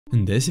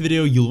In this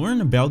video, you'll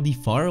learn about the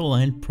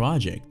FaraLand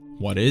project.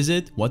 What is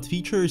it, what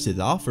features it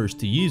offers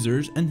to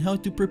users, and how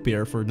to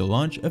prepare for the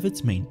launch of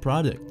its main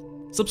product.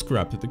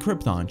 Subscribe to the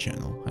Crypton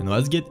channel, and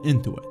let's get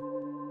into it.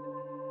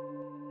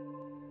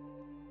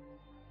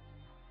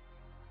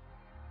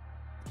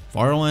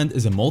 FaraLand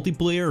is a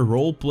multiplayer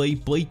role-play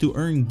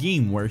play-to-earn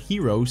game where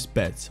heroes,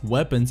 pets,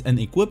 weapons, and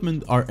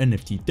equipment are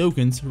NFT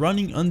tokens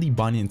running on the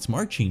Binance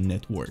Smart Chain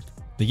network.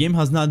 The game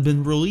has not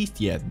been released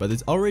yet, but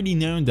it's already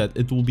known that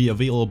it will be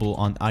available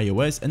on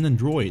iOS and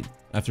Android.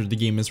 After the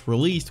game is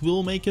released,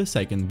 we'll make a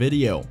second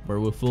video,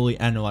 where we'll fully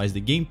analyze the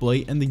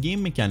gameplay and the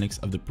game mechanics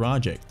of the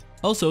project.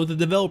 Also, the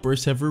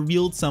developers have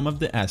revealed some of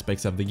the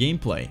aspects of the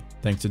gameplay.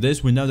 Thanks to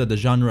this, we know that the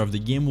genre of the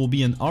game will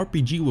be an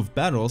RPG with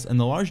battles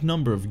and a large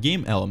number of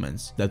game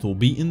elements that will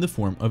be in the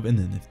form of an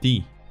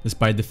NFT.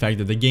 Despite the fact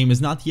that the game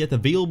is not yet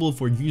available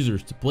for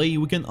users to play,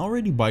 we can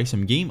already buy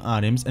some game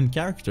items and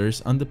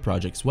characters on the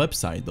project's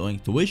website, the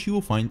link to which you will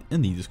find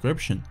in the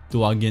description. To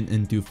log in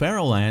into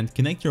FaraLand,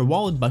 connect your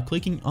wallet by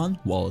clicking on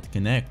Wallet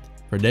Connect.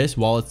 For this,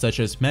 wallets such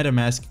as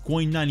MetaMask,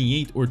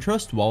 Coin98 or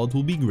Trust Wallet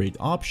will be great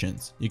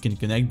options. You can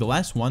connect the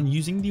last one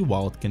using the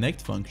Wallet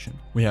Connect function.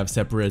 We have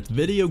separate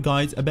video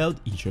guides about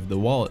each of the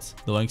wallets,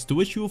 the links to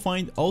which you will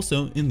find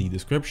also in the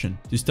description.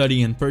 To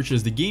study and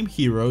purchase the game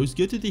heroes,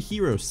 go to the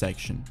Heroes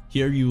section.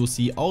 Here you will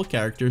see all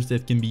characters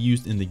that can be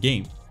used in the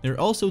game. They're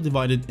also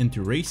divided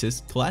into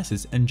races,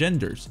 classes, and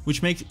genders,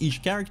 which makes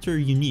each character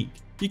unique.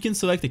 You can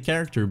select a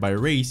character by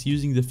race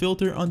using the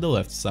filter on the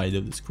left side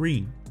of the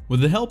screen. With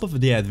the help of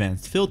the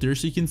advanced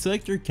filters, you can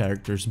select your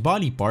character's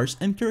body parts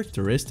and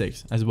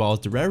characteristics, as well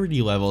as the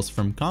rarity levels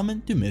from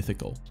common to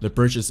mythical. The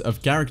purchase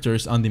of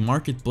characters on the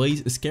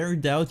marketplace is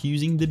carried out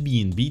using the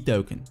BNB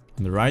token.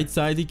 On the right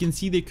side, you can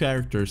see the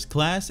character's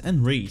class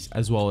and race,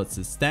 as well as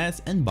its stats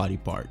and body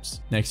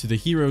parts. Next to the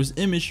hero's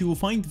image, you will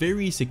find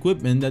various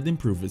equipment that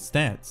improve its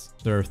stats.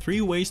 There are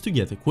 3 ways to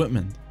get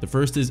equipment. The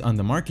first is on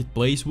the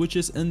marketplace, which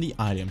is in the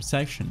item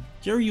section.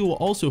 Here you will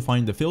also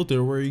find the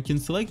filter where you can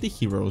select the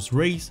hero's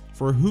race,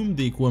 for whom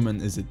the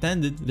equipment is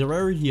intended, the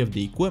rarity of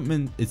the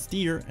equipment, its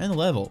tier, and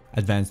level.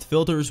 Advanced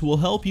filters will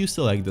help you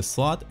select the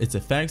slot, its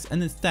effects,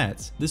 and its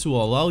stats. This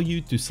will allow you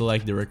to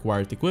select the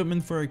required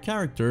equipment for a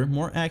character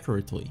more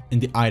accurately. In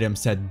the item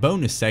set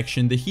bonus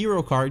section, the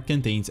hero card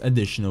contains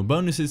additional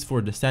bonuses for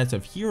the stats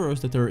of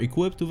heroes that are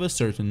equipped with a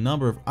certain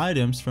number of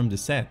items from the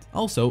set.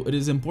 Also, it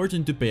is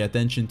important to pay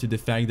attention to the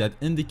fact that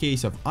in the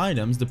case of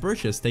items, the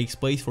purchase takes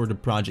place for the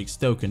project's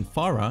token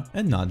Fara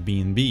and not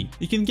BNB.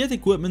 You can get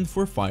equipment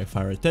for 5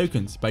 Fara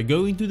tokens by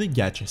going to the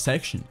GACHA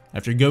section.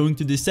 After going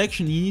to this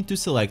section, you need to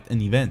select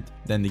an event.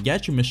 Then the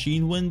GACHA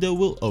machine window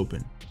will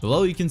open.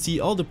 Below you can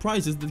see all the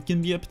prizes that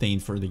can be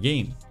obtained for the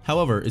game.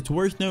 However, it's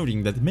worth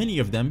noting that many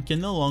of them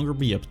can no longer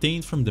be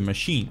obtained from the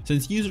machine,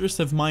 since users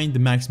have mined the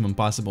maximum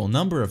possible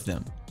number of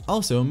them.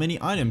 Also, many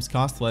items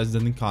cost less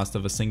than the cost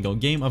of a single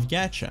game of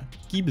GACHA.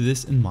 Keep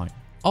this in mind.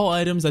 All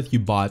items that you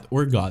bought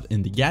or got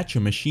in the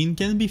GACHA machine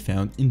can be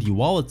found in the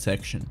wallet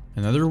section.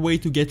 Another way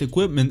to get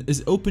equipment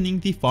is opening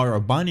the Fara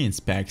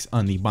Binance packs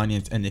on the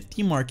Binance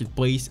NFT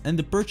marketplace and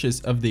the purchase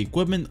of the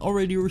equipment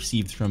already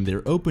received from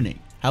their opening.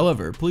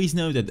 However, please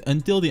note that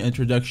until the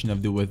introduction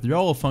of the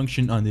withdrawal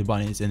function on the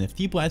Binance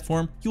NFT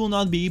platform, you will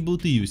not be able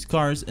to use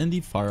cards in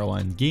the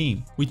FaraLand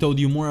game. We told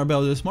you more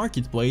about this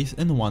marketplace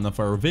in one of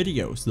our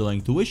videos, the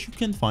link to which you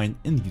can find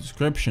in the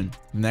description.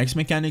 The next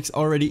mechanics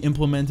already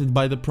implemented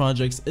by the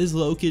projects is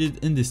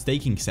located in the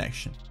staking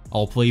section.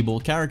 All playable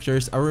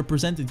characters are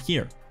represented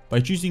here. By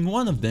choosing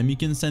one of them, you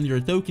can send your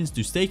tokens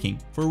to staking,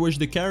 for which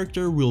the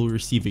character will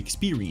receive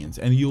experience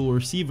and you will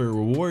receive a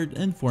reward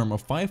in form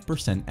of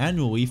 5%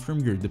 annually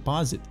from your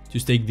deposit. To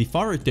stake the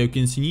Fara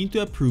tokens, you need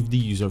to approve the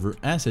use of your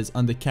assets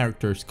on the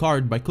character's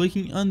card by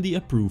clicking on the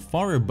Approve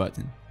Fara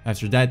button.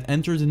 After that,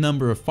 enter the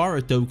number of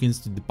Fara tokens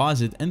to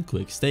deposit and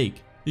click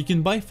Stake. You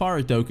can buy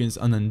Fara tokens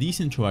on a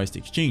decentralized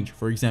exchange,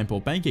 for example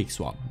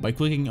PancakeSwap, by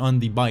clicking on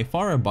the Buy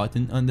Fara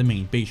button on the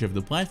main page of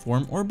the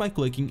platform or by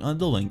clicking on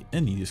the link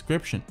in the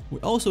description. We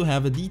also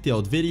have a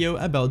detailed video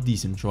about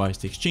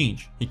decentralized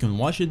exchange. You can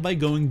watch it by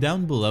going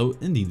down below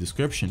in the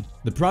description.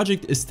 The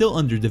project is still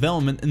under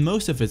development and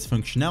most of its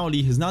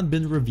functionality has not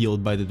been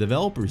revealed by the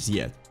developers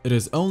yet. It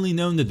is only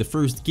known that the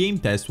first game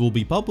test will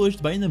be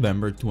published by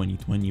November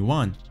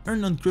 2021.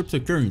 Earn on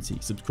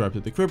cryptocurrency, subscribe to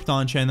the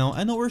Crypton channel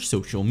and our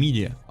social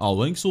media. All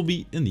links will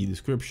be in the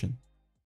description.